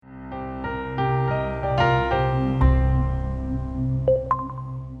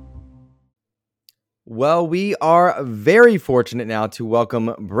Well, we are very fortunate now to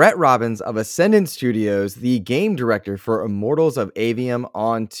welcome Bret Robbins of Ascendant Studios, the game director for Immortals of Aveum,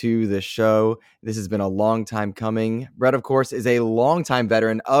 onto the show. This has been a long time coming. Bret, of course, is a longtime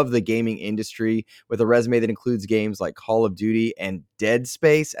veteran of the gaming industry with a resume that includes games like Call of Duty and Dead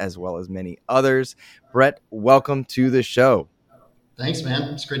Space, as well as many others. Bret, welcome to the show. Thanks,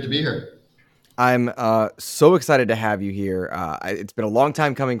 man. It's great to be here. I'm so excited to have you here. It's been a long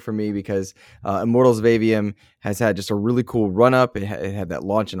time coming for me because Immortals of Aveum has had just a really cool run-up. It had that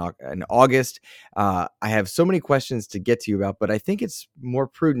launch in August. I have so many questions to get to you about, but I think it's more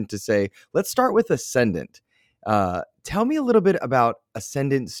prudent to say, let's start with Ascendant. Tell me a little bit about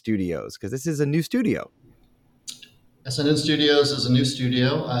Ascendant Studios, because this is a new studio. Ascendant Studios is a new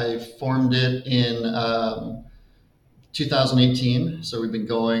studio. I formed it in 2018, so we've been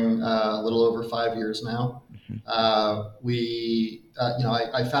going a little over 5 years now. I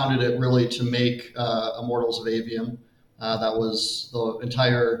founded it really to make Immortals of Aveum. That was the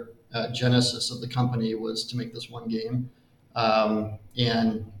entire genesis of the company, was to make this one game.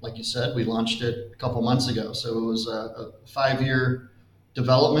 And like you said, we launched it a couple months ago. So it was a 5-year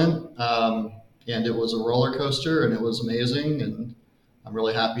development, and it was a roller coaster, and it was amazing. And I'm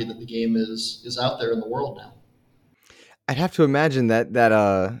really happy that the game is out there in the world now. I'd have to imagine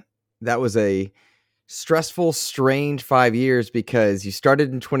that was a stressful, strange 5 years, because you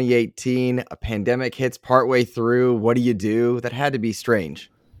started in 2018, a pandemic hits partway through. What do you do? That had to be strange.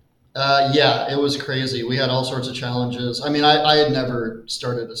 Yeah, it was crazy. We had all sorts of challenges. I mean, I had never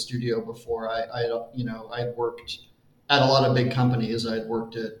started a studio before. I had worked at a lot of big companies. I had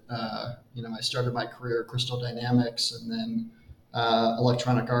worked at, I started my career at Crystal Dynamics, and then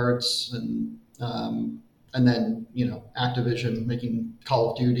Electronic Arts, and then, Activision, making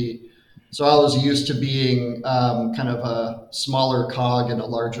Call of Duty. So I was used to being kind of a smaller cog in a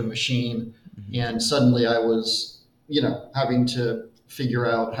larger machine. Mm-hmm. And suddenly I was, having to figure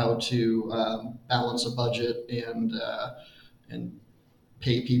out how to balance a budget and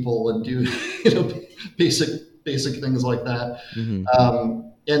pay people and do, basic things like that. Mm-hmm.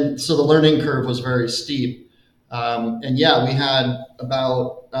 And so the learning curve was very steep. And yeah, we had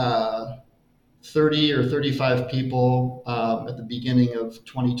about 30 or 35 people at the beginning of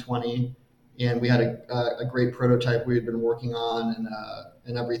 2020, and we had a great prototype we had been working on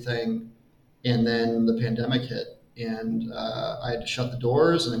and everything. And then the pandemic hit, and I had to shut the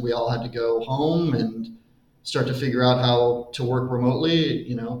doors, and we all had to go home and start to figure out how to work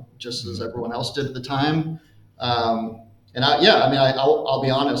remotely, just as everyone else did at the time. I'll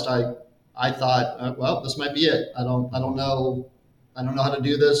be honest. I thought, well, this might be it. I don't know how to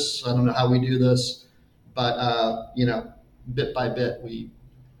do this. I don't know how we do this, but bit by bit, we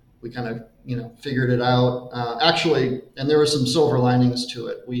kind of figured it out. Actually, and there were some silver linings to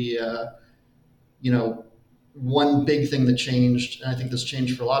it. We, one big thing that changed, and I think this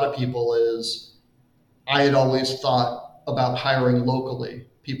changed for a lot of people, is I had always thought about hiring locally,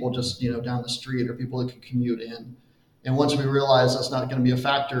 people just down the street, or people that could commute in. And once we realized that's not going to be a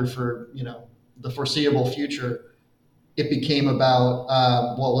factor for the foreseeable future, it became about,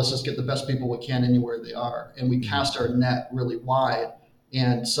 let's just get the best people we can anywhere they are. And we cast our net really wide.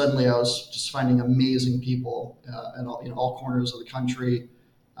 And suddenly I was just finding amazing people in all corners of the country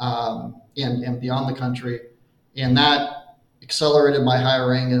and beyond the country. And that accelerated my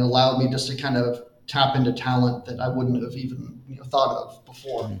hiring and allowed me just to kind of tap into talent that I wouldn't have even thought of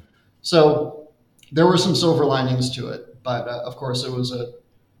before. Mm-hmm. So there were some silver linings to it. But of course, it was an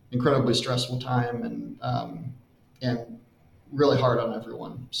incredibly stressful time and really hard on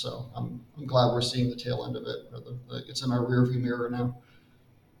everyone. So I'm glad we're seeing the tail end of it. It's in our rearview mirror now.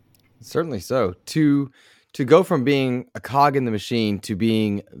 Certainly so. To go from being a cog in the machine to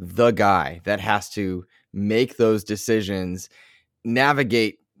being the guy that has to make those decisions,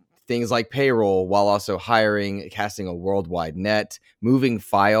 navigate things like payroll while also hiring, casting a worldwide net, moving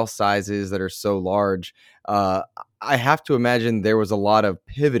file sizes that are so large. I have to imagine there was a lot of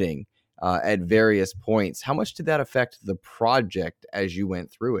pivoting at various points. How much did that affect the project as you went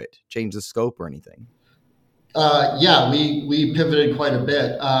through it? Change the scope or anything? We pivoted quite a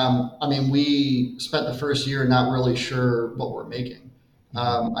bit. We spent the first year not really sure what we're making.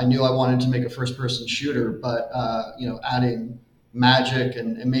 I knew I wanted to make a first-person shooter, but adding magic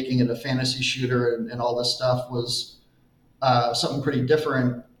and making it a fantasy shooter and all this stuff was something pretty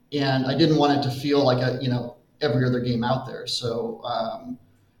different. And I didn't want it to feel like every other game out there. So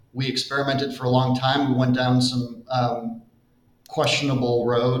we experimented for a long time. We went down some questionable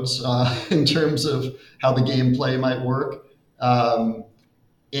roads in terms of how the gameplay might work, and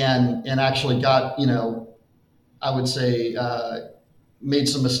actually got I would say made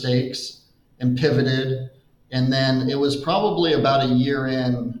some mistakes and pivoted. And then it was probably about a year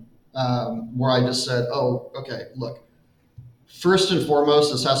in where I just said, oh, okay, look, first and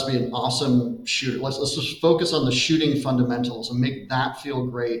foremost, this has to be an awesome shooter. Let's just focus on the shooting fundamentals and make that feel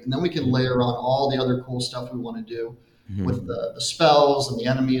great. And then we can layer on all the other cool stuff we want to do with Mhm. the spells and the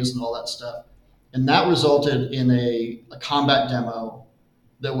enemies and all that stuff. And that resulted in a combat demo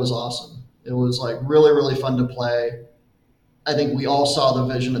that was awesome. It was like really, really fun to play. I think we all saw the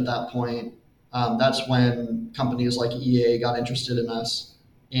vision at that point. That's when companies like EA got interested in us,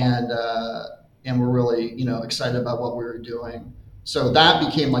 and and we're really excited about what we were doing. So that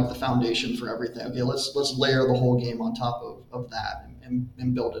became like the foundation for everything. Okay, let's layer the whole game on top of that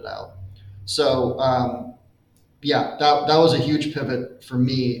and build it out. So yeah, that was a huge pivot for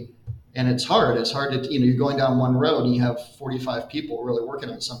me. And it's hard. It's hard to, you're going down one road and you have 45 people really working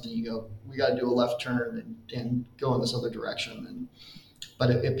on something. You go, we got to do a left turn and go in this other direction. But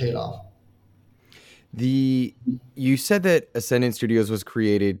it paid off. The You said that Ascendant Studios was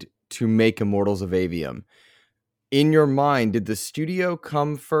created to make Immortals of Aveum. In your mind, did the studio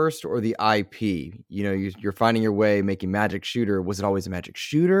come first or the IP? You're finding your way making Magic Shooter. Was it always a Magic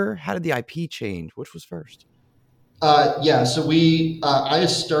Shooter? How did the IP change? Which was first? Yeah, so I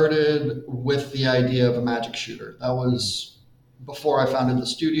started with the idea of a magic shooter. That was before I founded the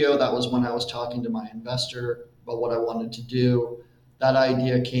studio. That was when I was talking to my investor about what I wanted to do. That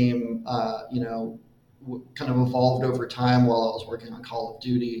idea came, kind of evolved over time while I was working on Call of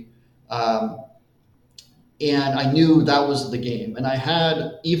Duty. Um, and I knew that was the game. And I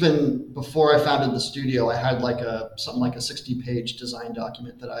had, even before I founded the studio, I had something like a 60-page design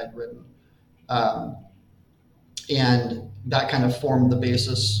document that I had written. Um, and that kind of formed the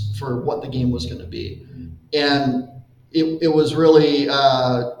basis for what the game was going to be. And it was really,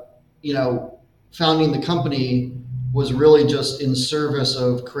 founding the company was really just in service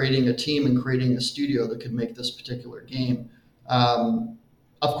of creating a team and creating a studio that could make this particular game.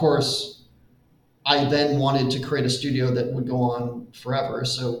 Of course, I then wanted to create a studio that would go on forever.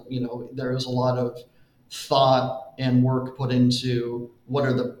 So, there was a lot of thought and work put into what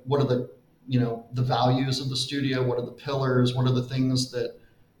are the values of the studio, what are the pillars, what are the things that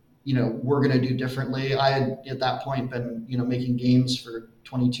we're going to do differently. I had at that point been making games for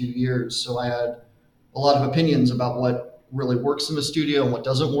 22 years, so I had a lot of opinions about what really works in the studio and what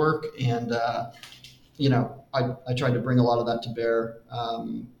doesn't work, and I tried to bring a lot of that to bear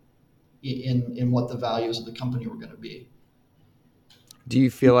in what the values of the company were going to be. Do you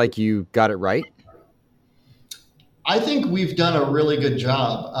feel like you got it right? I think we've done a really good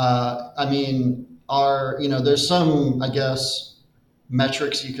job. I mean, there's some, I guess,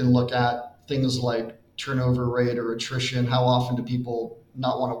 metrics you can look at, things like turnover rate or attrition. How often do people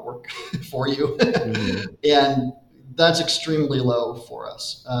not want to work for you? Mhm. And that's extremely low for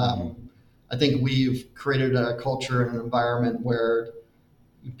us. Mhm. I think we've created a culture and an environment where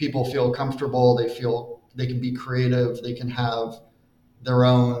people feel comfortable. They feel they can be creative. They can have their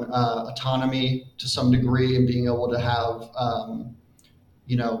own autonomy to some degree, and being able to have,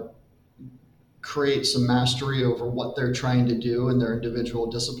 you know, create some mastery over what they're trying to do in their individual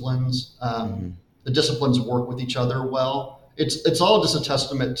disciplines. Mhm. The disciplines work with each other well. It's all just a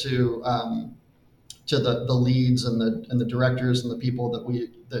testament to the leads and the directors and the people that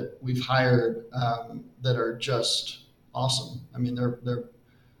we've hired that are just awesome. I mean, they're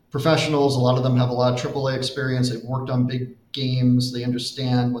professionals. A lot of them have a lot of AAA experience. They've worked on big games. They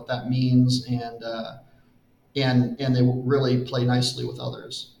understand what that means, and they really play nicely with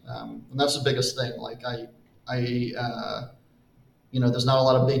others. And that's the biggest thing. Like there's not a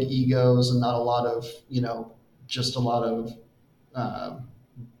lot of big egos and not a lot of just a lot of uh,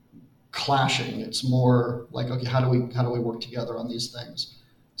 clashing. It's more like, okay, how do we work together on these things?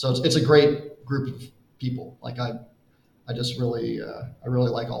 So it's a great group of people. Like I just really I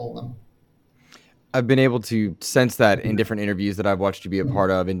really like all of them. I've been able to sense that in different interviews that I've watched you be a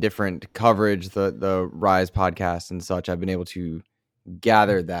part of, in different coverage, the Rise podcast and such. I've been able to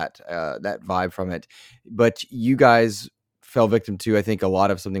gather that vibe from it. But you guys fell victim to, I think, a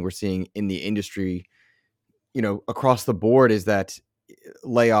lot of something we're seeing in the industry, across the board, is that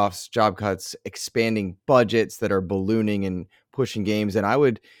layoffs, job cuts, expanding budgets that are ballooning and pushing games. And I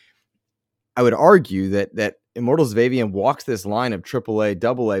would argue that Immortals of Aveum walks this line of AAA,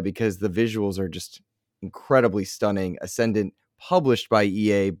 AA, because the visuals are just incredibly stunning. Ascendant, published by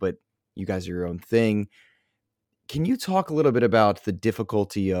EA, but you guys are your own thing. Can you talk a little bit about the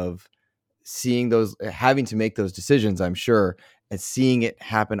difficulty of seeing those, having to make those decisions, I'm sure, and seeing it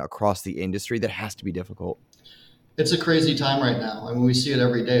happen across the industry? That has to be difficult. It's a crazy time right now. I mean, we see it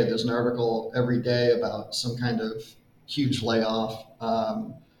every day. There's an article every day about some kind of huge layoff.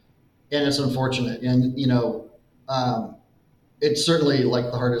 and it's unfortunate. And, um, it's certainly like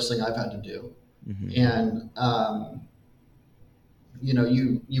the hardest thing I've had to do. Hmm. And,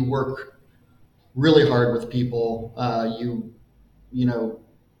 you work really hard with people. You know,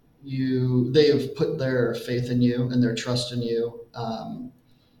 they have put their faith in you and their trust in you.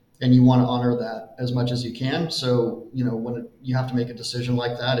 And you want to honor that as much as you can. So, when you have to make a decision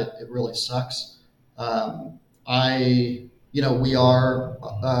like that, it really sucks. We are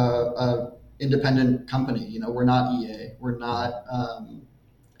a independent company. We're not EA. We're not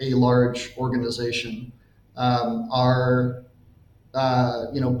a large organization. Our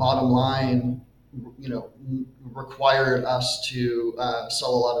bottom line, required us to sell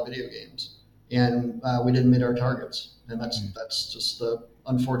a lot of video games, and we didn't meet our targets, and that's just the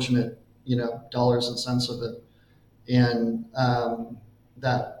unfortunate, dollars and cents of it, and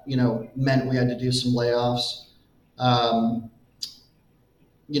that meant we had to do some layoffs, um,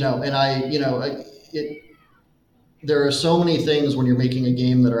 and it there are so many things when you're making a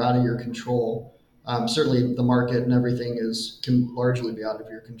game that are out of your control. Certainly, the market and everything can largely be out of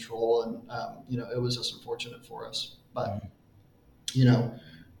your control, and it was just unfortunate for us. But you know,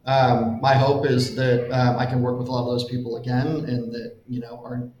 my hope is that I can work with a lot of those people again, and that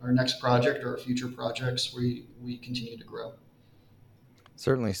our next project or our future projects, we continue to grow.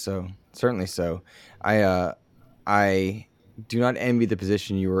 Certainly so. Certainly so. I do not envy the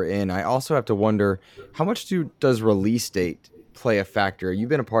position you were in. I also have to wonder, how much does release date play a factor? You've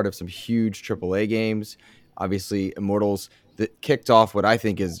been a part of some huge AAA games, obviously Immortals, that kicked off what I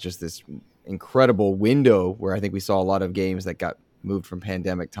think is just this incredible window where I think we saw a lot of games that got moved from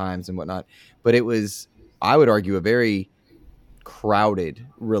pandemic times and whatnot. But it was, I would argue, a very crowded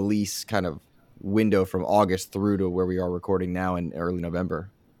release kind of window from August through to where we are recording now in early November.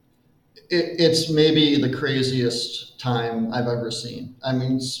 It's maybe the craziest time I've ever seen. I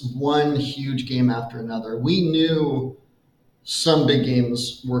mean, it's one huge game after another. We knew some big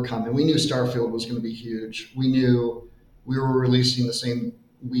games were coming. We knew Starfield was going to be huge. We knew we were releasing the same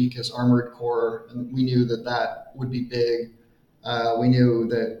week as Armored Core, and we knew that would be big. We knew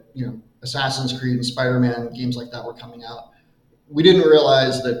that Assassin's Creed and Spider-Man games like that were coming out. We didn't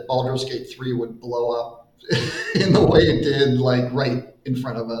realize that Baldur's Gate 3 would blow up in the way it did, like right in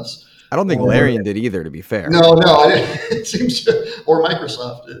front of us. I don't think Or Larian did either, to be fair. no, it seems to, or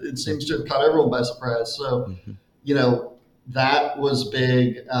Microsoft. It seems to have caught everyone by surprise. So, Mhm. that was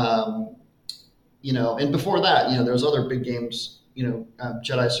big. And before that, there was other big games.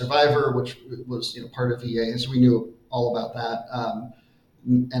 Jedi Survivor, which was part of EA, so we knew all about that.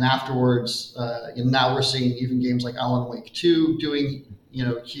 And afterwards, now we're seeing even games like Alan Wake 2 doing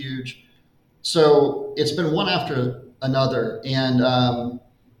huge. So it's been one after another, and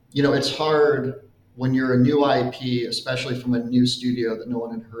it's hard when you're a new IP, especially from a new studio that no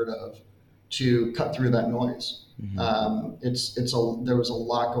one had heard of, to cut through that noise. Mhm. There was a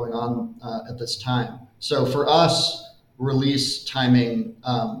lot going on at this time. So for us, release timing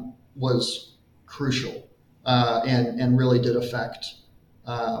was crucial, and really did affect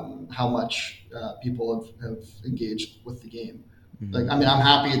how much people have engaged with the game. Mhm. Like, I mean, I'm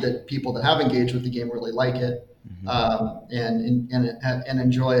happy that people that have engaged with the game really like it, Mhm. and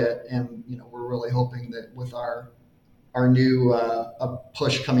enjoy it. And we're really hoping that with our new a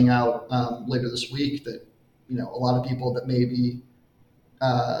push coming out later this week, that a lot of people that maybe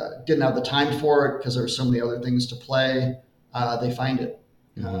didn't have the time for it because there were so many other things to play, they find it.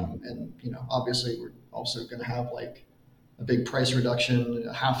 Mhm. And obviously, we're also going to have like a big price reduction,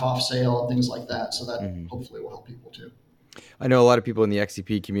 a half off sale, and things like that. So that Mhm. hopefully will help people too. I know a lot of people in the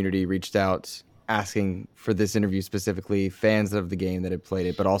XEP community reached out asking for this interview, specifically fans of the game that had played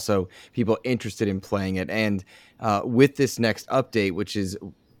it, but also people interested in playing it. And with this next update, which is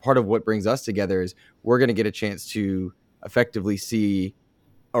part of what brings us together, is we're going to get a chance to effectively see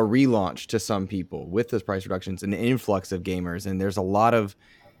a relaunch to some people with those price reductions, an influx of gamers. And there's a lot of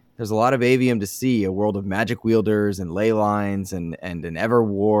Avium to see, a world of magic wielders and ley lines and an ever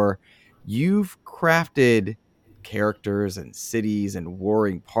war. You've crafted characters and cities and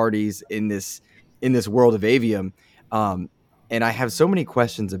warring parties in this world of Avium. Um, and I have so many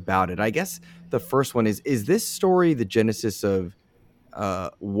questions about it. I guess the first one is this story the genesis of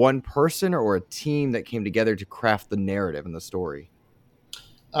one person or a team that came together to craft the narrative and the story?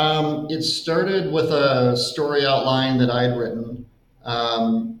 It started with a story outline that I'd written.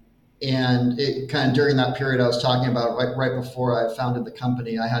 And it kind of during that period I was talking about, right before I founded the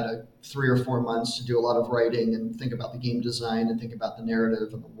company, I had 3 or 4 months to do a lot of writing and think about the game design and think about the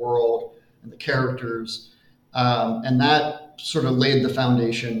narrative and the world and the characters. And that sort of laid the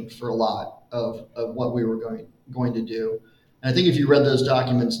foundation for a lot of what we were going to do. And I think if you read those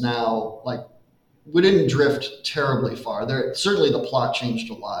documents now, like we didn't drift terribly far. There certainly the plot changed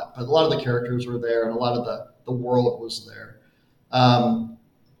a lot, but a lot of the characters were there and a lot of the world was there. Um,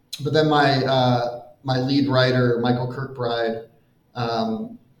 but then my lead writer Michael Kirkbride,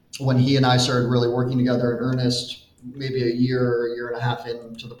 when he and I started really working together in earnest, maybe a year and a half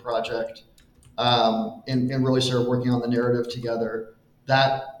into the project, and really started working on the narrative together.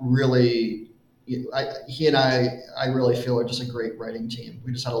 That really, he and I really feel are just a great writing team.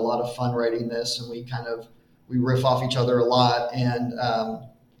 We just had a lot of fun writing this, and we riff off each other a lot, and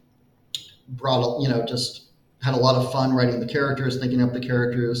just had a lot of fun writing the characters, thinking up the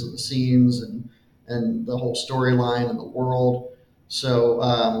characters and the scenes and the whole storyline and the world. So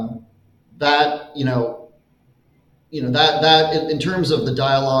that that in terms of the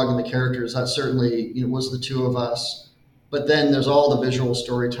dialogue and the characters, that certainly was the two of us. But then there's all the visual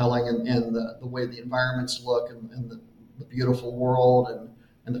storytelling and the way the environments look and the beautiful world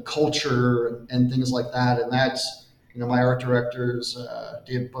and the culture and things like that. And that's my art directors,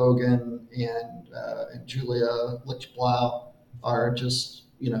 Dave Bogan and Julia Lichtblau, are just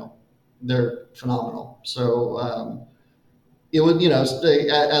they're phenomenal. So it would as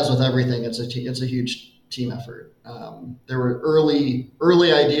with everything, it's a huge team effort. There were early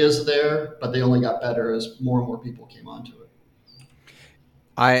ideas there, but they only got better as more and more people came onto it.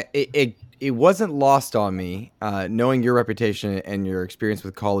 It wasn't lost on me, knowing your reputation and your experience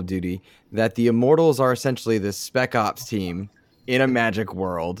with Call of Duty, that the Immortals are essentially this spec ops team in a magic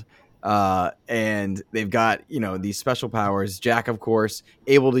world. And they've got, these special powers. Jack, of course,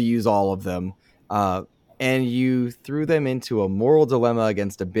 able to use all of them. And you threw them into a moral dilemma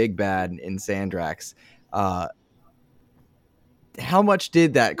against a big bad in Sandrax. How much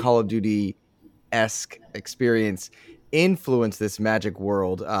did that Call of Duty-esque experience influence this magic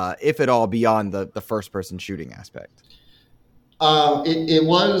world, if at all, beyond the first-person shooting aspect? It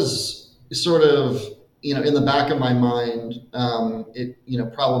was sort of in the back of my mind. It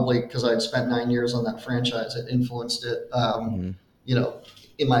probably because I'd spent 9 years on that franchise, it influenced it. Mm-hmm.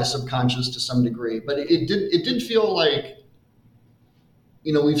 In my subconscious to some degree, but it did feel like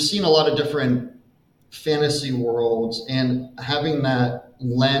we've seen a lot of different fantasy worlds, and having that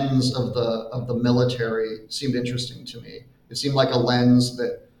lens of the military seemed interesting to me. It seemed like a lens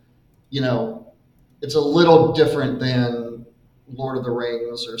that it's a little different than Lord of the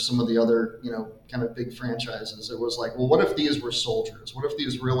Rings or some of the other kind of big franchises. It was like, well, what if these were soldiers? What if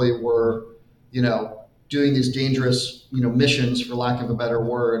these really were doing these dangerous missions, for lack of a better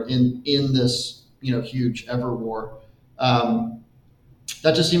word, in this huge ever war?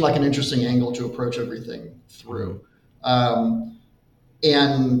 That just seemed like an interesting angle to approach everything through. And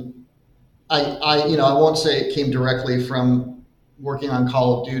I won't say it came directly from working on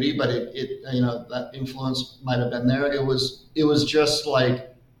Call of Duty, but it that influence might have been there. It was just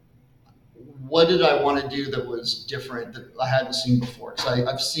like, what did I want to do that was different that I hadn't seen before? Because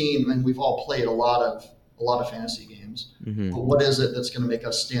I've seen, and we've all played a lot of fantasy games, Mm-hmm. but what is it that's going to make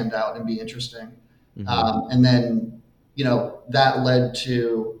us stand out and be interesting? Mm-hmm. And then that led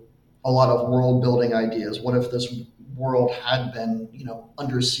to a lot of world building ideas. What if this world had been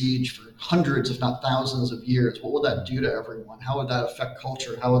under siege for hundreds, if not thousands of years? What would that do to everyone? How would that affect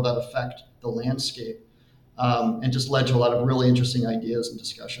culture? How would that affect the landscape? And just led to a lot of really interesting ideas and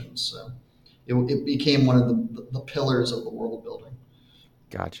discussions. So it became one of the pillars of the world building.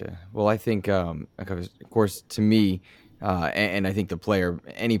 Gotcha. Well, I think, of course, to me, and I think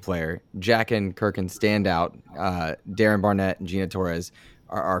any player, Jack and Kirkin stand out. Darren Barnett and Gina Torres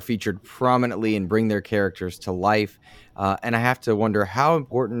are featured prominently and bring their characters to life. And I have to wonder, how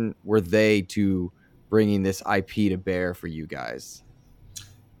important were they to bringing this IP to bear for you guys?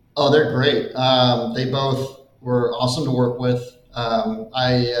 Oh, they're great. They both were awesome to work with.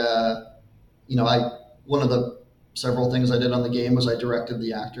 I one of the several things I did on the game was I directed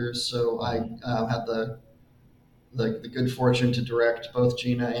the actors. So I had the good fortune to direct both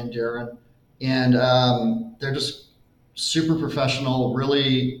Gina and Darren, and they're just super professional.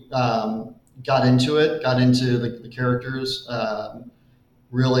 Really got into it, got into the characters.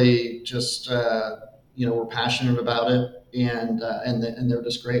 Really just were passionate about it, and they're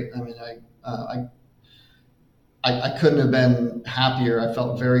just great. I mean, I couldn't have been happier. I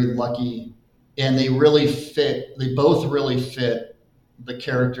felt very lucky, and they really fit. They both really fit the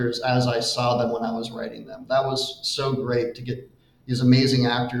characters as I saw them when I was writing them. That was so great to get these amazing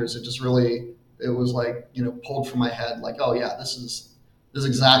actors. It was like pulled from my head. Like, oh yeah, this is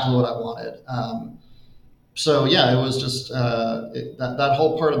exactly what I wanted. So yeah, it was just that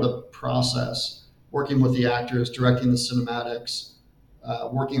whole part of the process, working with the actors, directing the cinematics,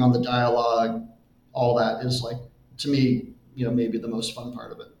 working on the dialogue, all that is like, to me, maybe the most fun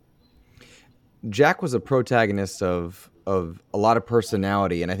part of it. Jack was a protagonist of a lot of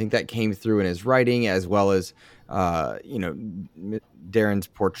personality, and I think that came through in his writing as well as Darren's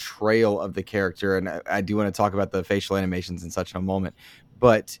portrayal of the character. And I do want to talk about the facial animations and such in a moment,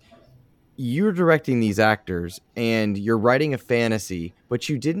 but you're directing these actors and you're writing a fantasy, but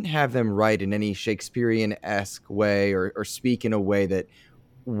you didn't have them write in any Shakespearean-esque way or speak in a way that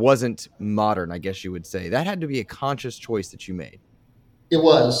wasn't modern, I guess you would say. That had to be a conscious choice that you made. It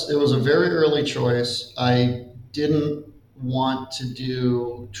was a very early choice. I didn't want to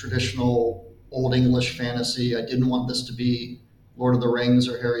do traditional old English fantasy. I didn't want this to be Lord of the Rings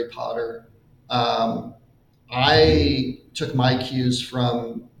or Harry Potter. Um, I took my cues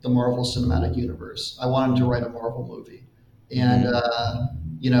from the Marvel Cinematic Universe. I wanted to write a Marvel movie, and Mhm.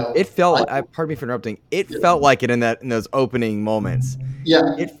 you know, It felt I, pardon me for interrupting. It felt like it in those opening moments.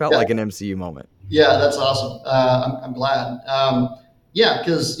 yeah, It felt yeah. like an MCU moment. Yeah, that's awesome. I'm glad. Yeah,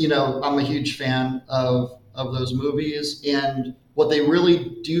 because I'm a huge fan of those movies, and what they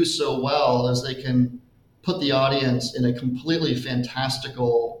really do so well is they can put the audience in a completely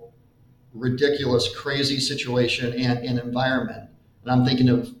fantastical, ridiculous, crazy situation and environment. And I'm thinking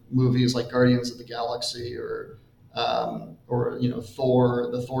of movies like Guardians of the Galaxy or Thor,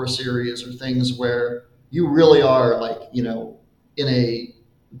 the Thor series, or things where you really are like in a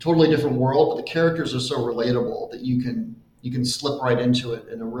totally different world, but the characters are so relatable that you can slip right into it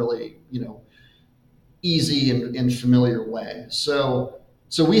in a really easy and familiar way. So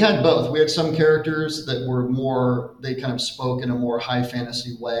we had both. We had some characters that were more, they kind of spoke in a more high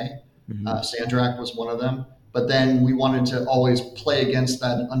fantasy way. Mhm. Sandrak was one of them. But then we wanted to always play against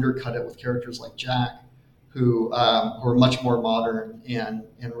that and undercut it with characters like Jack, who are much more modern and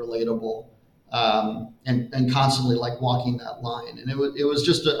relatable, and constantly like walking that line. And it was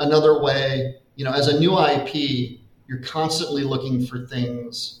just another way, as a new IP, you're constantly looking for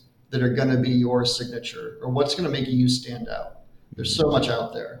things that are going to be your signature or what's going to make you stand out. There's Mhm. so much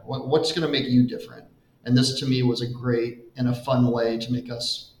out there. What's going to make you different? And this to me was a great and a fun way to make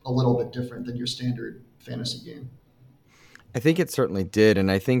us a little bit different than your standard fantasy game. I think it certainly did,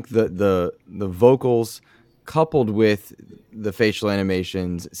 and I think the vocals coupled with the facial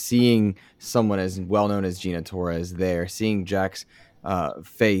animations, seeing someone as well known as Gina Torres there, seeing Jack's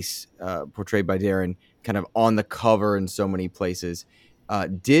face portrayed by Darren kind of on the cover in so many places,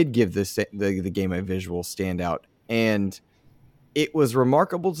 did give the game a visual standout, and it was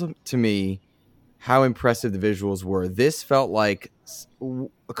remarkable to me how impressive the visuals were. This felt like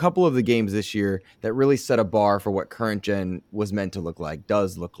a couple of the games this year that really set a bar for what current gen was meant to look like,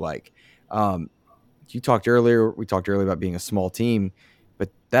 does look like. Um, we talked earlier about being a small team, but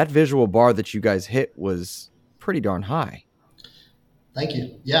that visual bar that you guys hit was pretty darn high. Thank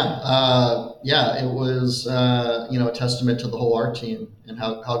you. Yeah, it was a testament to the whole art team and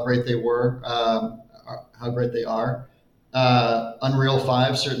how great they were, how great they are. Unreal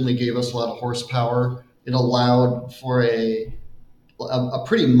 5 certainly gave us a lot of horsepower. It allowed for a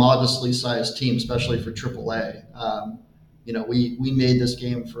pretty modestly sized team, especially for AAA. We made this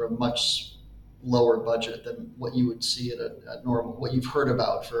game for a much lower budget than what you would see at normal, what you've heard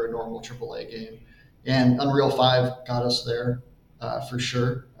about for a normal AAA game. And Unreal 5 got us there for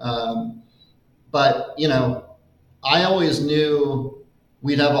sure. But I always knew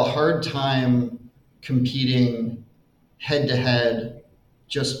we'd have a hard time competing head to head,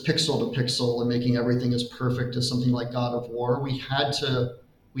 just pixel to pixel, and making everything as perfect as something like God of War. We had to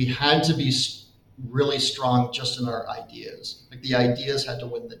be really strong just in our ideas. Like the ideas had to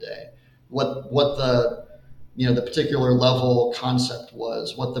win the day. What the particular level concept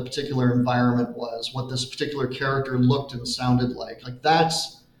was, what the particular environment was, what this particular character looked and sounded like. Like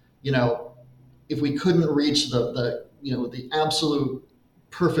that's you know if we couldn't reach the absolute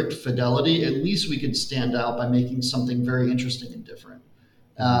perfect fidelity, at least we could stand out by making something very interesting and different.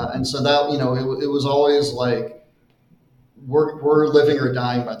 Mhm. And so that it was always like we're living or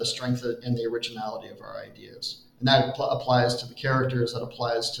dying by the strength and the originality of our ideas, and that applies to the characters. That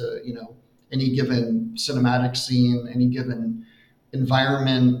applies to any given cinematic scene, any given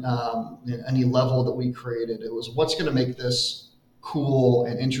environment, any level that we created. It was what's going to make this cool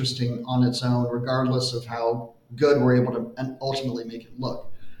and interesting on its own, regardless of how good we're able to ultimately make it look.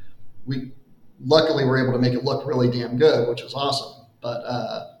 We luckily were able to make it look really damn good, which is awesome. But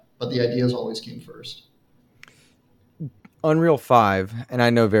the ideas always came first. Unreal 5, and I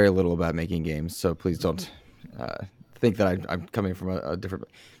know very little about making games, so please don't think that I'm coming from a different.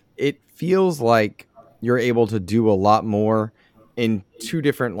 It feels like you're able to do a lot more in two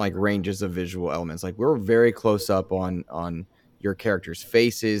different like ranges of visual elements. Like we're very close up on your characters'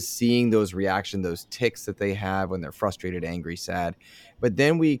 faces, seeing those reactions, those ticks that they have when they're frustrated, angry, sad. But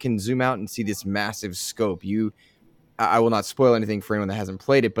then we can zoom out and see this massive scope. I will not spoil anything for anyone that hasn't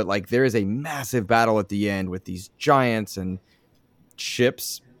played it, but like there is a massive battle at the end with these giants and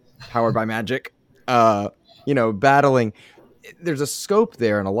ships powered by magic, battling. There's a scope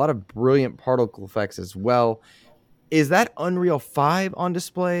there and a lot of brilliant particle effects as well. Is that Unreal 5 on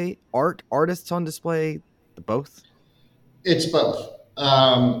display? Artists on display? Both? It's both.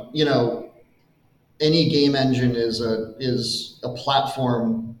 Any game engine is a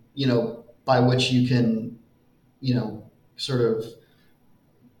platform, by which you can, sort of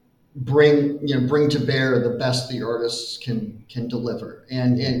bring to bear the best the artists can deliver.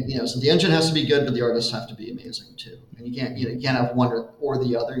 And so the engine has to be good, but the artists have to be amazing too. And you can't have one or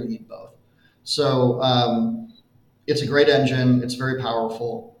the other. You need both. So it's a great engine. It's very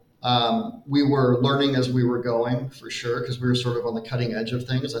powerful. We were learning as we were going, for sure, because we were sort of on the cutting edge of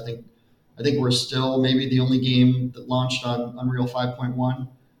things. I think we're still maybe the only game that launched on Unreal 5.1.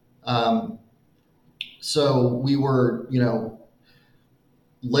 So we were,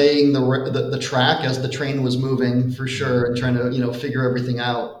 laying the track as the train was moving, for sure, and trying to figure everything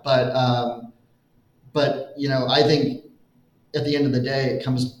out. But I think at the end of the day, it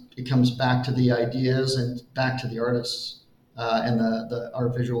comes back to the ideas and back to the artists, and our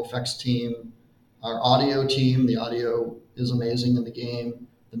visual effects team, our audio team. The audio is amazing in the game.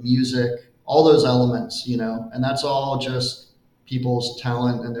 The music, all those elements, and that's all just people's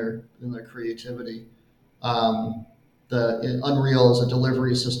talent and their creativity. The Unreal is a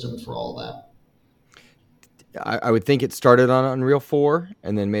delivery system for all that. I would think it started on Unreal 4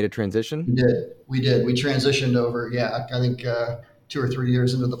 and then made a transition. We did. We transitioned over. Yeah, I think 2 or 3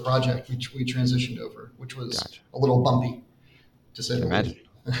 years into the project, we transitioned over, which was a little bumpy, to say the least.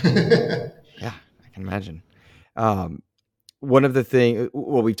 Yeah, I can imagine. One of the things,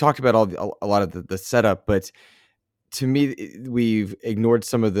 well, we talked about a lot of the setup, but to me, we've ignored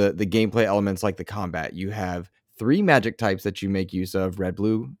some of the gameplay elements like the combat. You have 3 magic types that you make use of: red,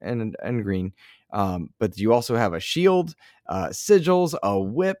 blue, and green. But you also have a shield, sigils, a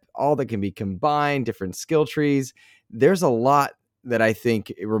whip, all that can be combined, different skill trees. There's a lot that I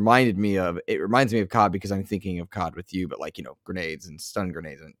think it reminds me of COD, because I'm thinking of COD with you, but grenades and stun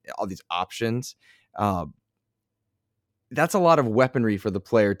grenades and all these options. That's a lot of weaponry for the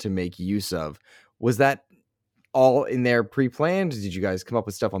player to make use of. Was that all in there pre-planned? Did you guys come up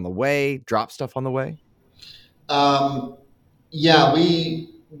with stuff on the way, drop stuff on the way? Yeah,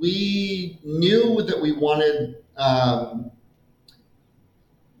 we knew that we wanted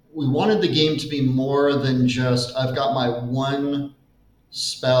the game to be more than just, I've got my one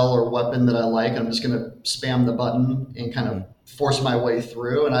spell or weapon that I like, I'm just going to spam the button and kind of force my way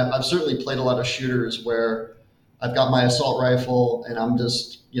through. And I've certainly played a lot of shooters where I've got my assault rifle and I'm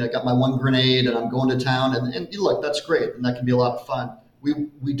just, got my one grenade and I'm going to town. And look, that's great. And that can be a lot of fun.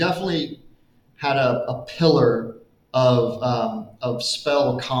 We definitely had a pillar of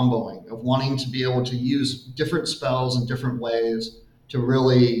spell comboing, of wanting to be able to use different spells in different ways to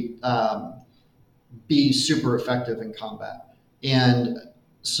really be super effective in combat. And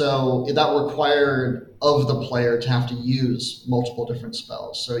so that required of the player to have to use multiple different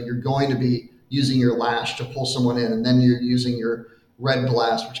spells. So you're going to be using your lash to pull someone in, and then you're using your red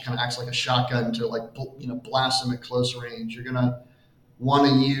blast, which kind of acts like a shotgun to blast them at close range. You're going to want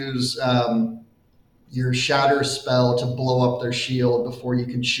to use your shatter spell to blow up their shield before you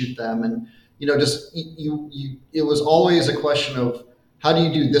can shoot them. And it was always a question of, how do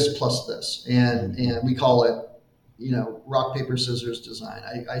you do this plus this? And we call it, rock, paper, scissors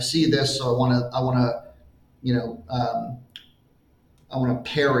design. I see this, so I want to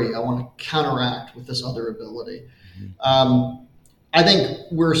parry. I want to counteract with this other ability. I think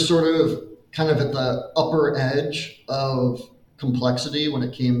we're sort of kind of at the upper edge of complexity when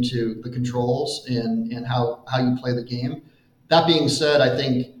it came to the controls and how you play the game. That being said, I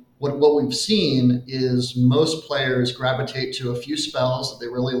think what we've seen is most players gravitate to a few spells that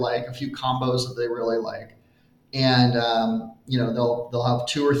they really like, a few combos that they really like, and they'll have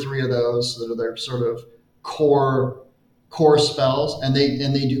 2 or 3 of those that are their sort of core spells, and they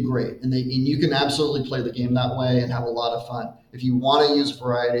do great, and you can absolutely play the game that way and have a lot of fun. If you want to use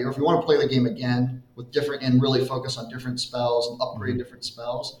variety, or if you want to play the game again with different and really focus on different spells and upgrade different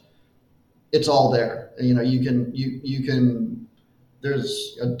spells, it's all there. You can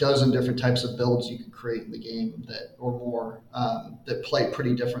there's a dozen different types of builds you can create in the game or more that play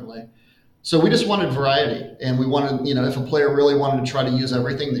pretty differently. So we just wanted variety, and we wanted, if a player really wanted to try to use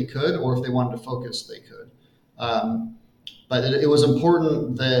everything, they could, or if they wanted to focus, they could. But it was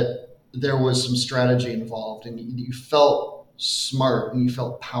important that there was some strategy involved, and you felt smart and you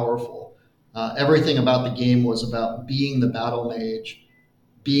felt powerful. Everything about the game was about being the battle mage,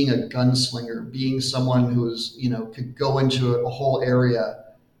 being a gunslinger, being someone who's, could go into a whole area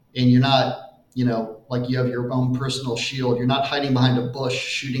and you're not, like you have your own personal shield. You're not hiding behind a bush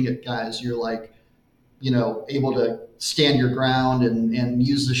shooting at guys. You're like, able to stand your ground and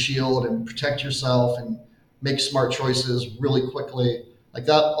use the shield and protect yourself and make smart choices really quickly. Like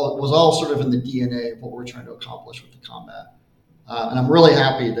that was all sort of in the DNA of what we're trying to accomplish with the combat. And I'm really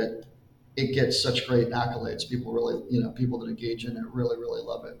happy that it gets such great accolades. People really, people that engage in it really, really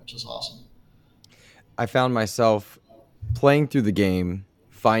love it, which is awesome. I found myself playing through the game,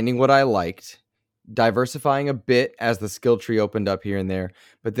 finding what I liked, diversifying a bit as the skill tree opened up here and there.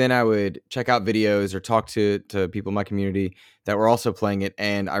 But then I would check out videos or talk to people in my community that were also playing it.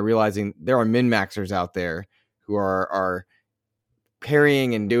 And I realizing there are min maxers out there who are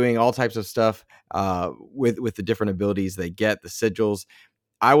parrying and doing all types of stuff with the different abilities they get, the sigils.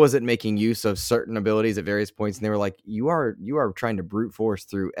 I wasn't making use of certain abilities at various points, and they were like, you are trying to brute force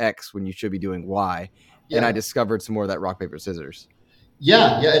through X when you should be doing Y. And I Yeah. discovered some more of that rock, paper, scissors.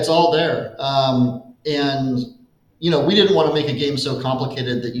 Yeah, it's all there. And we didn't want to make a game so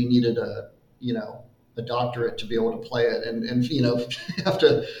complicated that you needed a doctorate to be able to play it, and have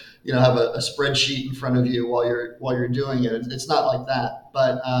to have a spreadsheet in front of you while you're doing it. It's not like that,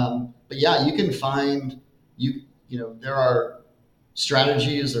 but yeah, you can find there are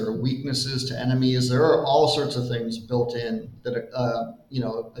strategies, there are weaknesses to enemies, there are all sorts of things built in that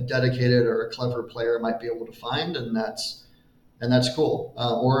a dedicated or a clever player might be able to find, and that's cool.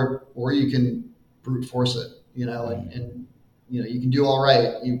 Or you can brute force it, and you can do all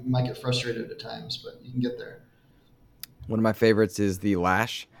right. You might get frustrated at times, but you can get there. One of my favorites is the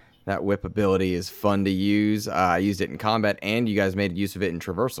lash. That whip ability is fun to use. I used it in combat, and you guys made use of it in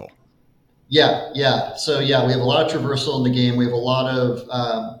traversal. Yeah. So yeah, we have a lot of traversal in the game. We have a lot of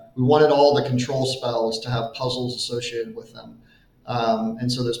we wanted all the control spells to have puzzles associated with them,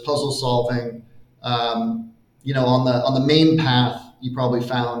 and so there's puzzle solving. On the main path, you probably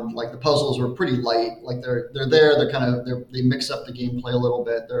found like the puzzles were pretty light. Like they're there. They mix up the gameplay a little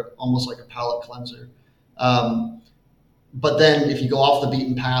bit. They're almost like a palate cleanser. But then if you go off the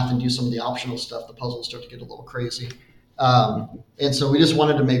beaten path and do some of the optional stuff, the puzzles start to get a little crazy. And so we just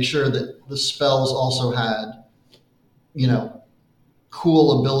wanted to make sure that the spells also had,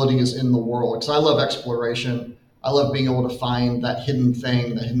 cool abilities in the world. Because I love exploration. I love being able to find that hidden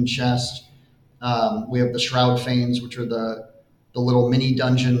thing, the hidden chest. We have the Shroud Fanes, which are the little mini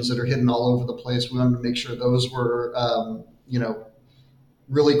dungeons that are hidden all over the place. We wanted to make sure those were,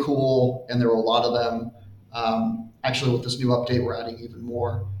 really cool, and there were a lot of them. Actually, with this new update, we're adding even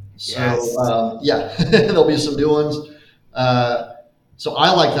more. So Yes. yeah, there'll be some new ones. So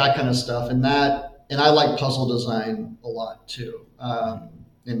I like that kind of stuff, and I like puzzle design a lot too.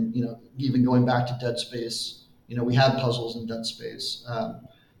 And even going back to Dead Space, we had puzzles in Dead Space.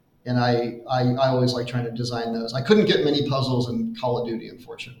 And I always like trying to design those. I couldn't get many puzzles in Call of Duty,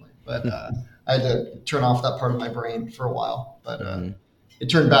 unfortunately, but I had to turn off that part of my brain for a while. But it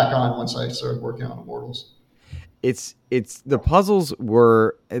turned back on once I started working on Immortals. It's the puzzles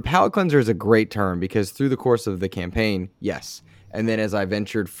were palate cleanser is a great term because through the course of the campaign, yes, and then as I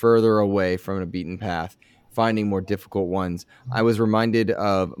ventured further away from a beaten path, finding more difficult ones, I was reminded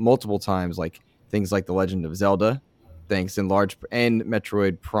of multiple times like things like The Legend of Zelda, thanks in large and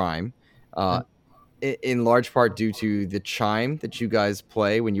Metroid Prime, uh, in large part due to the chime that you guys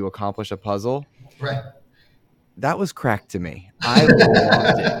play when you accomplish a puzzle. Right. That was cracked to me. I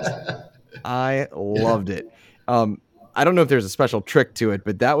loved it. I Yeah. loved it. I don't know if there's a special trick to it,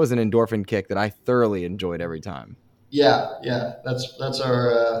 but that was an endorphin kick that I thoroughly enjoyed every time. Yeah. That's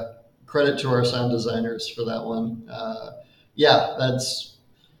our credit to our sound designers for that one. Yeah, that's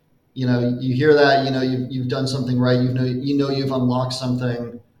you hear that you've done something right. You've unlocked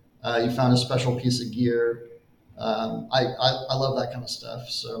something. You found a special piece of gear. I love that kind of stuff.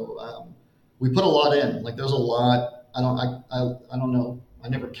 So we put a lot in. Like there's a lot. I don't know. I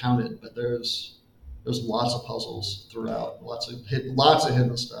never counted, but there's lots of puzzles throughout. Lots of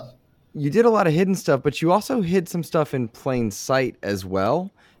hidden stuff. You did a lot of hidden stuff, but you also hid some stuff in plain sight as well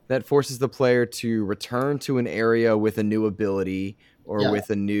that forces the player to return to an area with a new ability or Yeah. with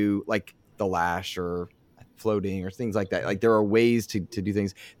a new, like the lash or floating or things like that. Like there are ways to do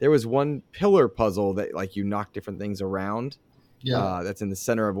things. There was one pillar puzzle that like you knock different things around. Yeah. That's in the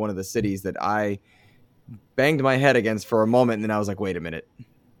center of one of the cities that I banged my head against for a moment. And then I was like, wait a minute,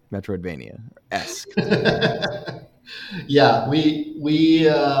 Metroidvania esque. Yeah. We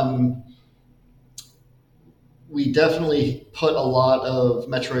definitely put a lot of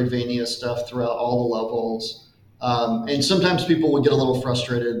Metroidvania stuff throughout all the levels. And sometimes people would get a little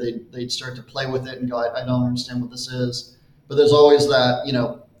frustrated. They'd start to play with it and go, I don't understand what this is. But there's always that,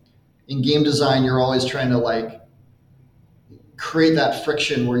 in game design, you're always trying to like create that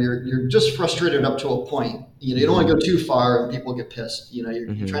friction where you're just frustrated up to a point. You don't want to go too far and people get pissed.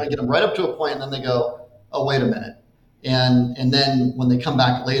 You're trying to get them right up to a point and then they go, oh, wait a minute. And then when they come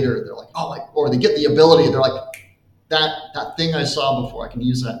back later, they're like, oh, or they get the ability. They're like, that thing I saw before, I can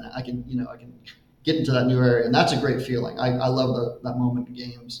use that now. I can get into that new area. And that's a great feeling. I love that moment in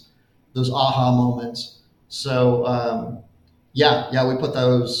games, those aha moments. So yeah, we put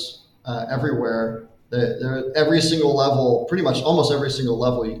those everywhere. They're every single level, pretty much almost every single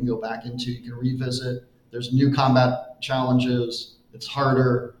level you can go back into, you can revisit. There's new combat challenges. It's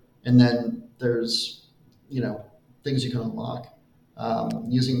harder. And then there's, things you can unlock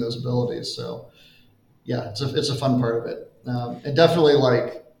using those abilities. So yeah, it's a fun part of it. And definitely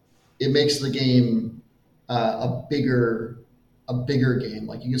it makes the game a bigger game.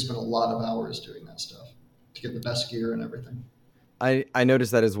 Like you can spend a lot of hours doing that stuff to get the best gear and everything. I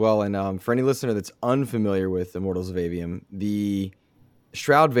noticed that as well. And for any listener that's unfamiliar with Immortals of Aveum, the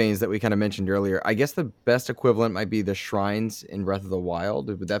shroud veins that we kind of mentioned earlier, I guess the best equivalent might be the shrines in Breath of the Wild.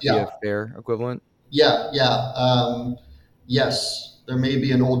 Would that be a fair equivalent? Yeah. Yes, there may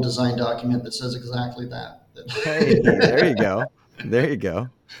be an old design document that says exactly that. Hey, there you go. There you go.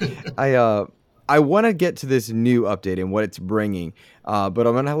 I want to get to this new update and what it's bringing, but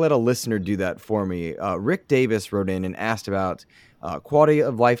I'm going to let a listener do that for me. Rick Davis wrote in and asked about quality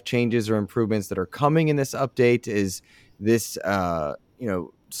of life changes or improvements that are coming in this update. Is this,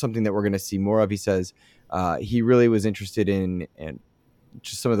 something that we're going to see more of? He says he really was interested in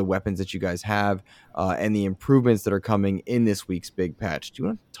just some of the weapons that you guys have and the improvements that are coming in this week's big patch. Do you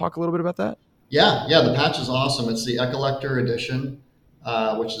want to talk a little bit about that? Yeah, the patch is awesome. It's the Ecollector edition,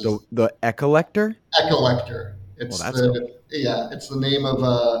 which is the Ecollector. Ecollector. It's it's the name of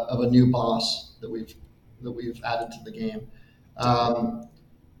a new boss that we've added to the game,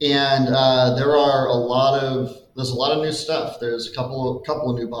 and there's a lot of new stuff. There's a couple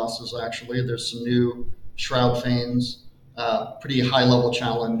of new bosses actually. There's some new Shroud Fanes, pretty high level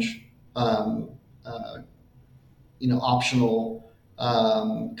challenge, optional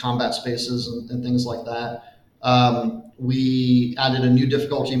combat spaces and things like that. We added a new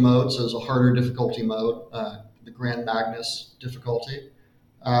difficulty mode, so there's a harder difficulty mode, the Grand Magnus difficulty.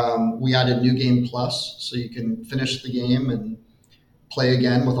 We added New Game Plus, so you can finish the game and play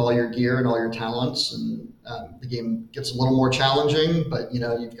again with all your gear and all your talents, and the game gets a little more challenging, but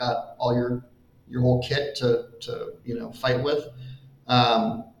you've got all your whole kit to fight with.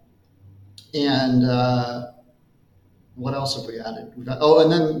 What else have we added?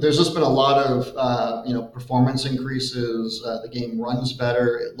 And then there's just been a lot of performance increases. The game runs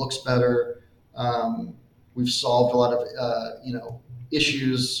better, it looks better. We've solved a lot of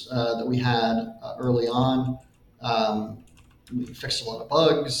issues that we had early on. We fixed a lot of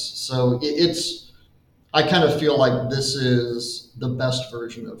bugs, so I kind of feel like this is the best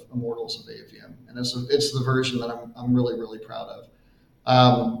version of Immortals of Aveum, and it's the version that I'm really, really proud of.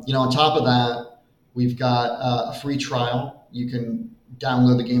 On top of that, we've got a free trial. You can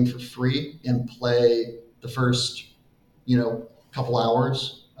download the game for free and play the first, couple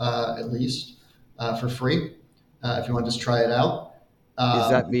hours at least for free if you want to just try it out. Is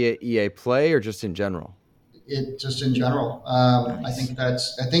that via EA Play or just in general? Just in general. Nice.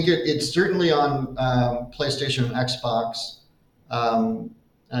 I think it's certainly on PlayStation and Xbox.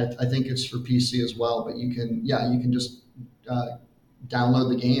 I think it's for PC as well. But you can just download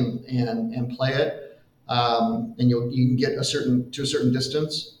the game and play it, and you can get to a certain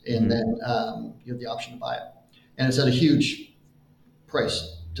distance, and then you have the option to buy it, and it's at a huge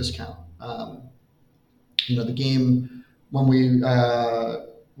price discount. The game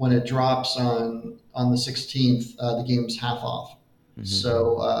when it drops on the 16th, the game's half off. Mm-hmm.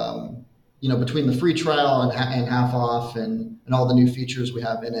 So between the free trial and half off and all the new features we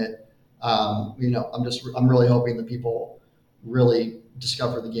have in it, I'm really hoping that people really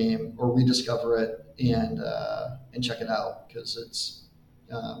discover the game or rediscover it and check it out, because it's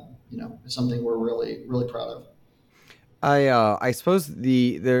something we're really, really proud of. I suppose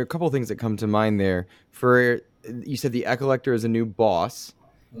there are a couple of things that come to mind there. You said the Ecollector is a new boss.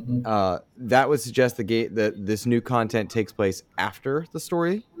 Mm-hmm. That would suggest that this new content takes place after the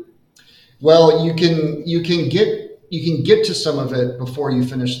story. Well, you can get to some of it before you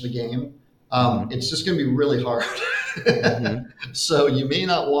finish the game. Mm-hmm. It's just going to be really hard. Mm-hmm. So you may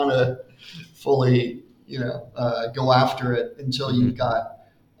not want to fully, go after it until you've got,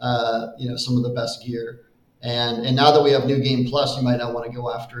 some of the best gear. And now that we have New Game Plus, you might not want to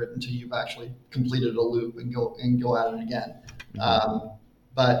go after it until you've actually completed a loop and go at it again. Mm-hmm.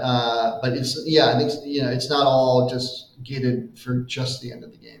 But it's, yeah, I think, it's not all just gated for just the end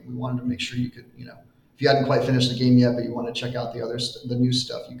of the game. We wanted to make sure you could, if you hadn't quite finished the game yet, but you want to check out the new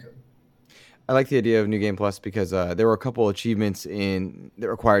stuff, you could. I like the idea of New Game Plus because there were a couple achievements that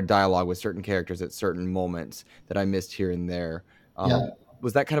required dialogue with certain characters at certain moments that I missed here and there. Yeah.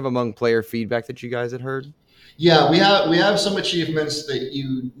 Was that kind of among player feedback that you guys had heard? Yeah, we have some achievements that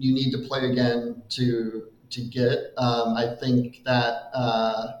you need to play again to get. I think that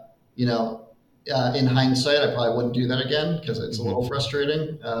in hindsight, I probably wouldn't do that again because it's a Mm-hmm. little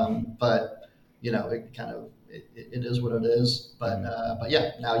frustrating. But it kind of it is what it is. But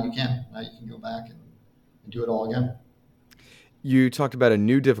yeah, now you can go back and do it all again. You talked about a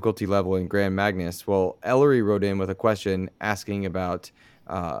new difficulty level in Grand Magnus. Well, Ellery wrote in with a question asking about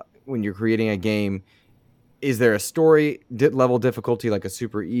when you're creating a game, is there a story level difficulty like a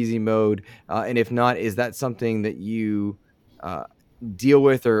super easy mode? And if not, is that something that you uh, deal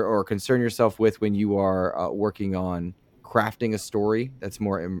with or concern yourself with when you are working on crafting a story that's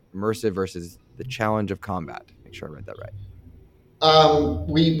more immersive versus the challenge of combat? Make sure I read that right.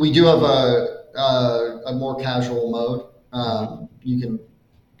 We do have a more casual mode. Mm-hmm.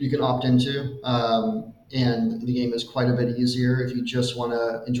 You can opt into, and the game is quite a bit easier if you just want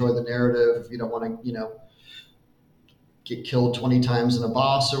to enjoy the narrative. If you don't want to, get killed 20 times in a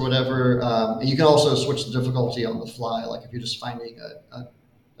boss or whatever. And you can also switch the difficulty on the fly. Like if you're just finding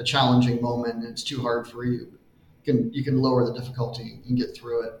a challenging moment and it's too hard for you, you can lower the difficulty and get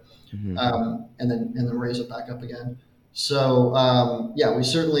through it, Mm-hmm. and then raise it back up again. So yeah, we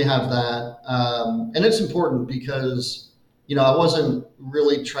certainly have that, and it's important because I wasn't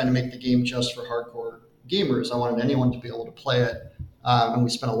really trying to make the game just for hardcore gamers. I wanted anyone to be able to play it, and we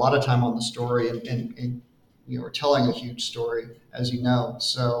spent a lot of time on the story and we're telling a huge story, as you know.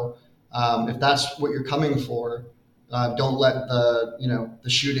 So if that's what you're coming for, don't let the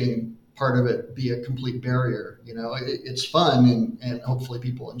shooting part of it be a complete barrier. It's fun and hopefully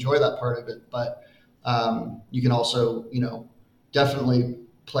people enjoy that part of it, but you can also definitely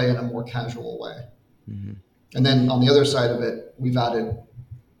play in a more casual way. Mm-hmm. And then on the other side of it, we've added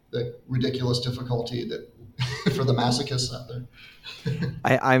the ridiculous difficulty that for the masochists out there.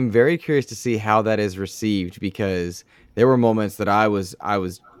 I'm very curious to see how that is received because there were moments that I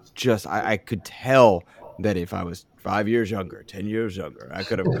could tell that if I was 5 years younger, 10 years younger, I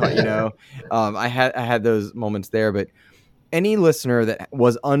could have caught, I had those moments there. But any listener that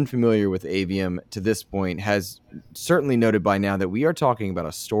was unfamiliar with Avium to this point has certainly noted by now that we are talking about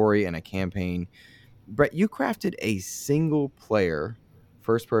a story and a campaign. Bret, you crafted a single player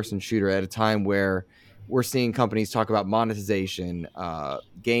first person shooter at a time where we're seeing companies talk about monetization,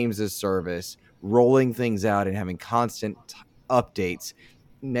 games as service, rolling things out and having constant updates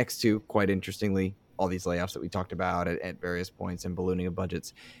next to, quite interestingly, all these layoffs that we talked about at various points and ballooning of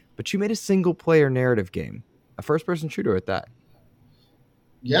budgets. But you made a single player narrative game, a first person shooter at that.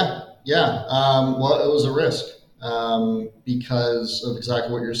 Yeah, yeah. Well, it was a risk, because of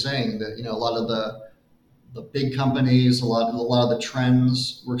exactly what you're saying. That a lot of the big companies, a lot of the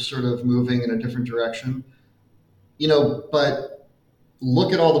trends were sort of moving in a different direction. But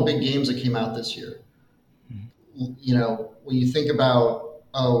look at all the big games that came out this year. When you think about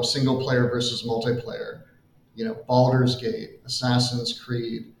single player versus multiplayer, Baldur's Gate, Assassin's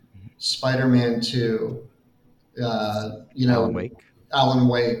Creed, Spider-Man 2, Alan Wake. Alan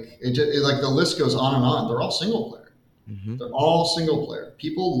Wake. Like the list goes on and on. They're all single player. Mm-hmm. They're all single player.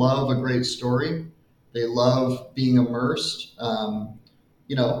 People love a great story. They love being immersed.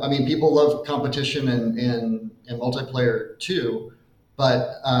 People love competition and multiplayer too.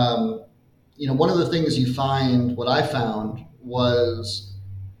 But one of the things what I found was,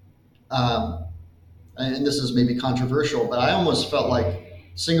 and this is maybe controversial, but I almost felt like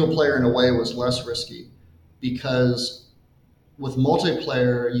single player in a way was less risky because with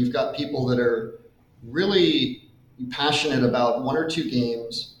multiplayer, you've got people that are really passionate about one or two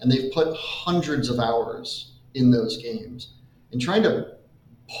games and they've put hundreds of hours in those games, and trying to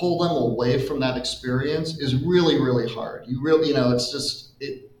pull them away from that experience is really, really hard.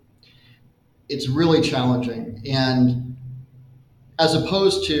 It's really challenging. And as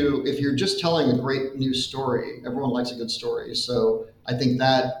opposed to if you're just telling a great new story, everyone likes a good story. So I think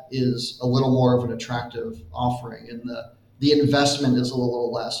that is a little more of an attractive offering, and the investment is a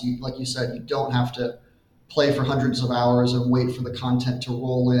little less. Like you said, you don't have to play for hundreds of hours and wait for the content to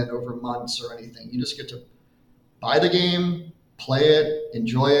roll in over months or anything. You just get to buy the game, play it,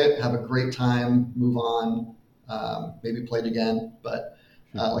 enjoy it, have a great time, move on, maybe play it again. But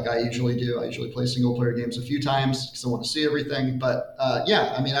like I usually do. I usually play single player games a few times because I want to see everything. But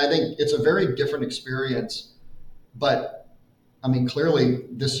yeah, I mean, I think it's a very different experience. But I mean, clearly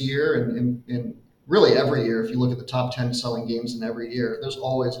this year and really every year, if you look at the top 10 selling games in every year, there's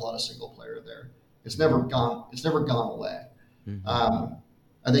always a lot of single player there. It's never gone. It's never gone away. Mhm. Um,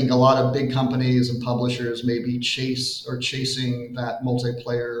 I think a lot of big companies and publishers maybe chasing that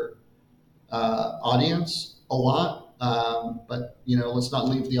multiplayer audience a lot, but let's not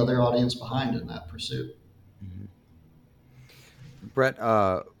leave the other audience behind in that pursuit. Mhm. Brett,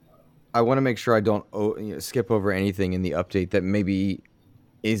 I want to make sure I don't skip over anything in the update that maybe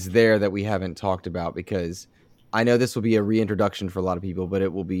is there that we haven't talked about, because I know this will be a reintroduction for a lot of people, but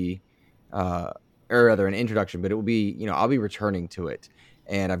it will be, uh, or rather an introduction, but it will be, I'll be returning to it.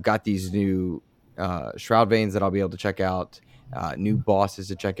 And I've got these new Shroud Veins that I'll be able to check out, new bosses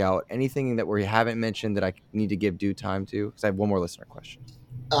to check out. Anything that we haven't mentioned that I need to give due time to? Because I have one more listener question.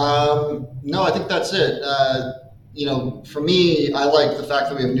 No, I think that's it. For me, I like the fact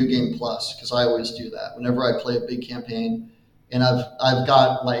that we have New Game Plus because I always do that whenever I play a big campaign, and I've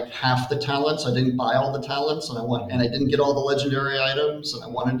got like half the talents. I didn't buy all the talents, and I didn't get all the legendary items, and I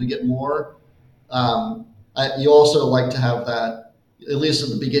wanted to get more. You also like to have that, at least at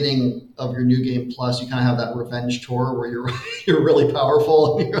the beginning of your New Game Plus, you kind of have that revenge tour where you're you're really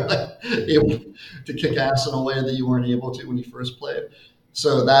powerful and you're like able to kick ass in a way that you weren't able to when you first played.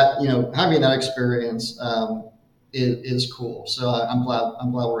 So that having that experience is cool. So I'm glad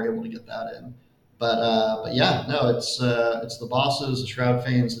we're able to get that in. But yeah, no, it's the bosses, the Shroud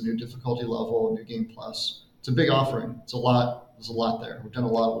Fanes, the new difficulty level, New Game Plus. It's a big offering. It's a lot. There's a lot there. We've done a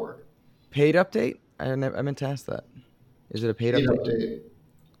lot of work. Paid update? I meant to ask that. Is it a paid Paid update?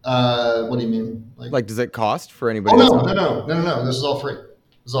 update. What do you mean? Like, Like, does it cost for oh anybody that's no, not? no, no, no, no, no. This is all free. This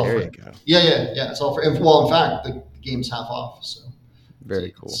is all There free. you go. Yeah, yeah, yeah. It's all free. Well, in fact, the game's half off. So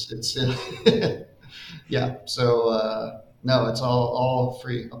Very cool. it's yeah. So no, it's all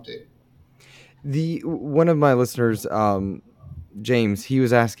free update. The one of my listeners, James, he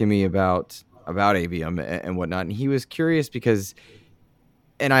was asking me about Avium and whatnot, and he was curious because,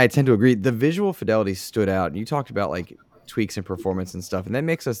 and I tend to agree, the visual fidelity stood out. And you talked about like tweaks in performance and stuff, and that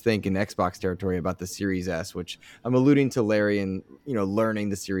makes us think in Xbox territory about the Series S, which I'm alluding to Larry and learning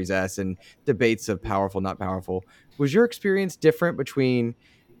the Series S and debates of powerful, not powerful. Was your experience different between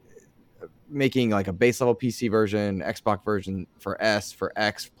making like a base level PC version, Xbox version for S, for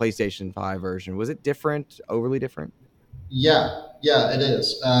X, PlayStation 5 version? Was it different, overly different? Yeah, yeah, it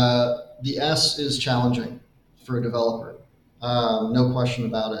is. The S is challenging for a developer, no question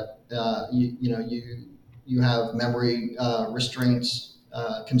about it. You have memory restraints,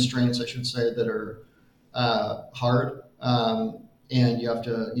 constraints, I should say, that are hard, and you have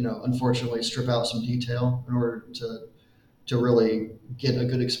to, unfortunately, strip out some detail in order to really get a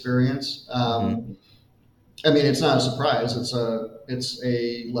good experience. Mm-hmm. I mean, it's not a surprise. It's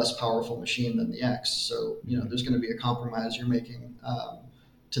a less powerful machine than the X. So there's going to be a compromise you're making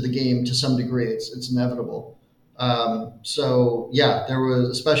to the game to some degree. It's inevitable. So yeah, there was,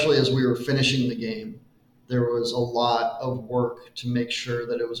 especially as we were finishing the game, there was a lot of work to make sure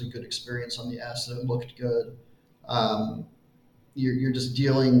that it was a good experience on the S, that it looked good. Um, you're just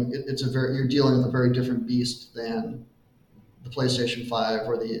dealing. You're dealing with a very different beast than the PlayStation 5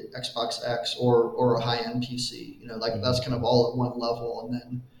 or the Xbox X or a high end PC. Like that's kind of all at one level, and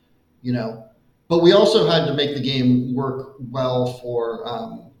then you know. But we also had to make the game work well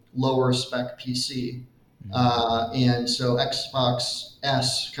for lower spec PC, and so Xbox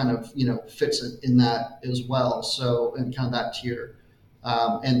S kind of fits it in that as well. So in kind of that tier,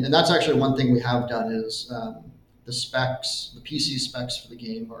 and that's actually one thing we have done is the specs, the PC specs for the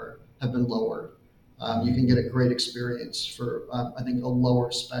game have been lowered. You can get a great experience for, I think, a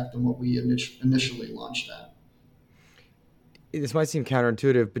lower spec than what we initially launched at. This might seem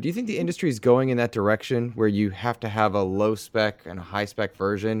counterintuitive, but do you think the industry is going in that direction where you have to have a low spec and a high spec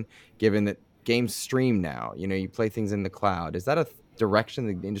version, given that games stream now? You play things in the cloud. Is that a direction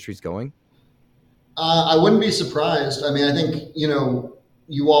the industry is going? I wouldn't be surprised. I mean, I think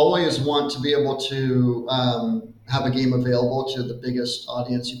you always want to be able to have a game available to the biggest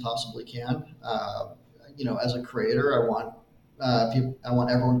audience you possibly can. As a creator, I want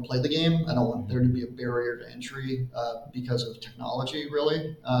everyone to play the game. I don't want there to be a barrier to entry because of technology,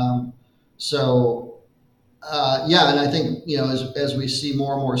 really. Yeah, and I think as we see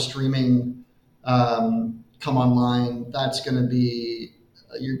more and more streaming come online, that's going to be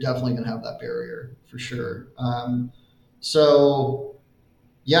you're definitely going to have that barrier for sure. So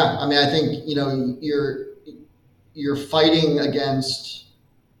yeah, I mean, I think you're fighting against.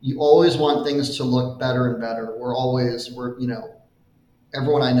 You always want things to look better and better. We're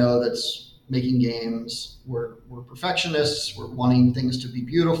everyone I know that's making games, we're perfectionists. We're wanting things to be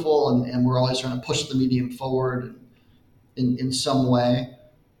beautiful, and we're always trying to push the medium forward in some way.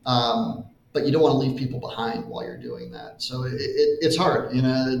 But you don't want to leave people behind while you're doing that. So it's hard.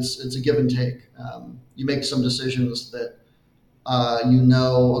 It's a give and take. You make some decisions that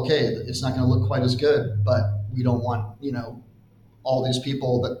okay, it's not going to look quite as good, but we don't want all these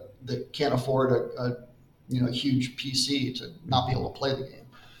people that can't afford a huge PC to not be able to play the game.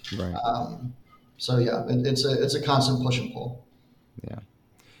 Right. So yeah, it's a constant push and pull. Yeah.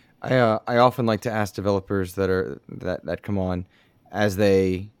 I often like to ask developers that come on as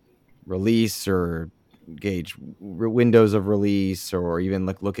they release or gauge windows of release, or even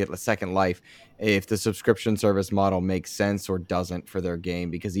look at a second life, if the subscription service model makes sense or doesn't for their game,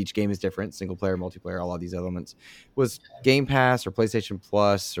 because each game is different, single player, multiplayer, all of these elements. Was Game Pass or PlayStation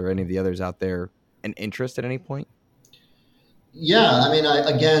Plus or any of the others out there an interest at any point? Yeah, I mean,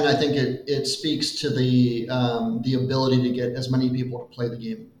 I think it speaks to the ability to get as many people to play the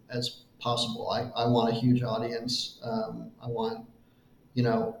game as possible. I want a huge audience. I want, you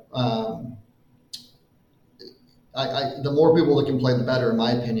know, the more people that can play, the better, in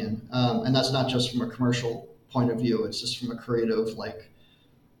my opinion. And that's not just from a commercial point of view. It's just from a creative, like,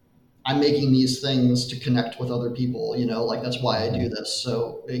 I'm making these things to connect with other people. Like, that's why I do this.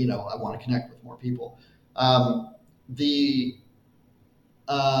 So I want to connect with more people. The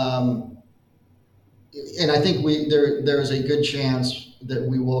and I think there is a good chance that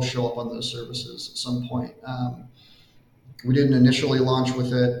we will show up on those services at some point. We didn't initially launch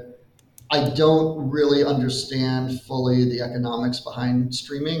with it. I don't really understand fully the economics behind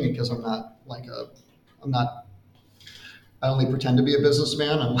streaming, because I'm not. I only pretend to be a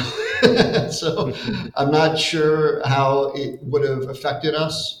businessman. So I'm not sure how it would have affected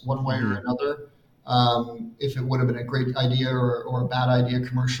us one way or another. If it would have been a great idea or a bad idea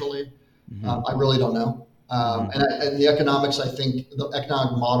commercially. I really don't know. And the economics, I think the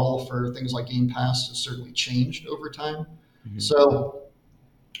economic model for things like Game Pass has certainly changed over time. So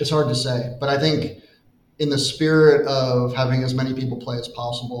it's hard to say. But I think in the spirit of having as many people play as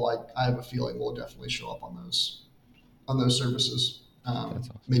possible, I have a feeling we'll definitely show up on those services. That's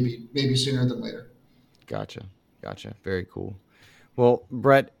awesome. Maybe sooner than later. Gotcha. Very cool. Well,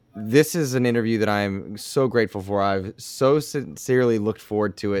 Bret, this is an interview that I'm so grateful for. I've so sincerely looked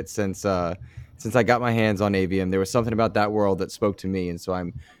forward to it since I got my hands on Avium. There was something about that world that spoke to me, and so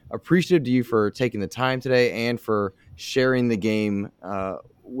I'm appreciative to you for taking the time today and for sharing the game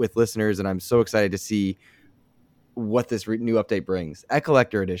with listeners. And I'm so excited to see what this new update brings. A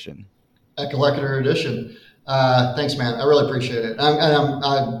Collector Edition. A Collector Edition. Thanks, man. I really appreciate it.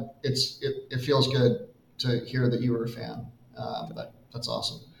 It feels good to hear that you were a fan. That's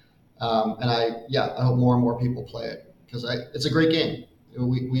awesome. And I hope more and more people play it, because it's a great game.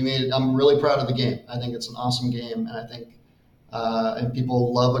 We made it. I'm really proud of the game. I think it's an awesome game, and I think and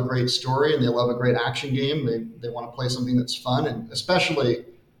people love a great story, and they love a great action game. They want to play something that's fun, and especially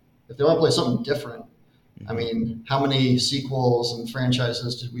if they want to play something different. I mean, how many sequels and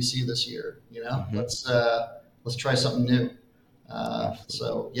franchises did we see this year? Let's try something new.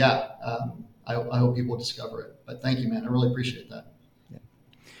 So yeah, I hope people discover it. But thank you, man. I really appreciate that.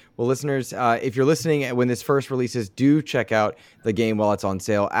 Well, listeners, if you're listening when this first releases, do check out the game while it's on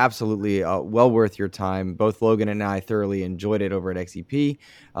sale. Absolutely well worth your time. Both Logan and I thoroughly enjoyed it over at XEP,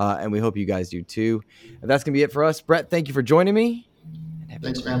 and we hope you guys do too. And that's going to be it for us. Bret, thank you for joining me. And have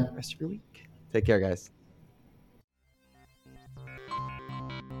Thanks, a great man. rest of your week. Take care, guys.